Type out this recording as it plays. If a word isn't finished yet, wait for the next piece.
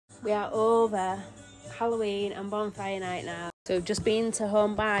We are over Halloween and bonfire night now. So we've just been to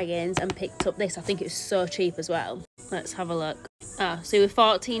Home Bargains and picked up this. I think it's so cheap as well. Let's have a look. So we're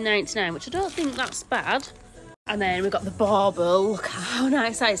 $14.99, which I don't think that's bad. And then we've got the bauble. Look how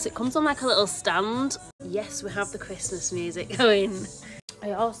nice that is. It comes on like a little stand. Yes, we have the Christmas music going.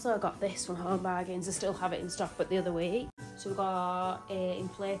 I also got this from Home Bargains. I still have it in stock, but the other week. So we've got a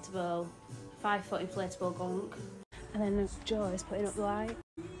inflatable, 5-foot inflatable gunk. And then Joe is putting up the light.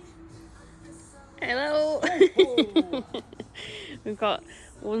 Hello! Oh. We've got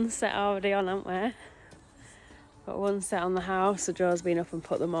one set already on, haven't we? Got one set on the house, so Joe's been up and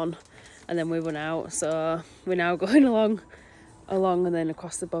put them on. And then we went out, so we're now going along and then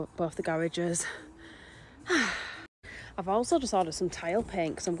across both the garages. I've also just ordered some tile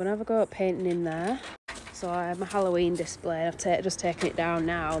paint because I'm going to have a go at painting in there. So I have my Halloween display. I've just taken it down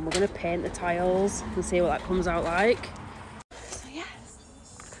now and we're going to paint the tiles and see what that comes out like. So yeah,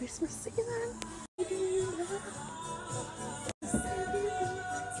 Christmas season.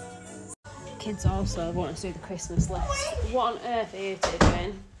 Kids also want to do the Christmas list. What on earth are you two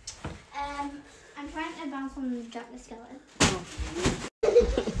doing? I'm trying to bounce on Jack the Skeleton.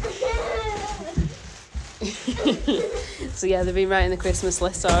 So yeah, they've been writing the Christmas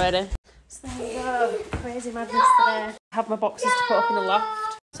list already. So there we go, crazy madness today. I have my boxes to put up in the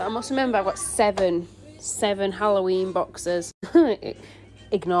loft. So I must remember I've got seven Halloween boxes.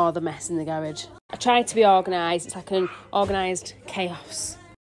 Ignore the mess in the garage. I tried to be organised. It's like an organised chaos.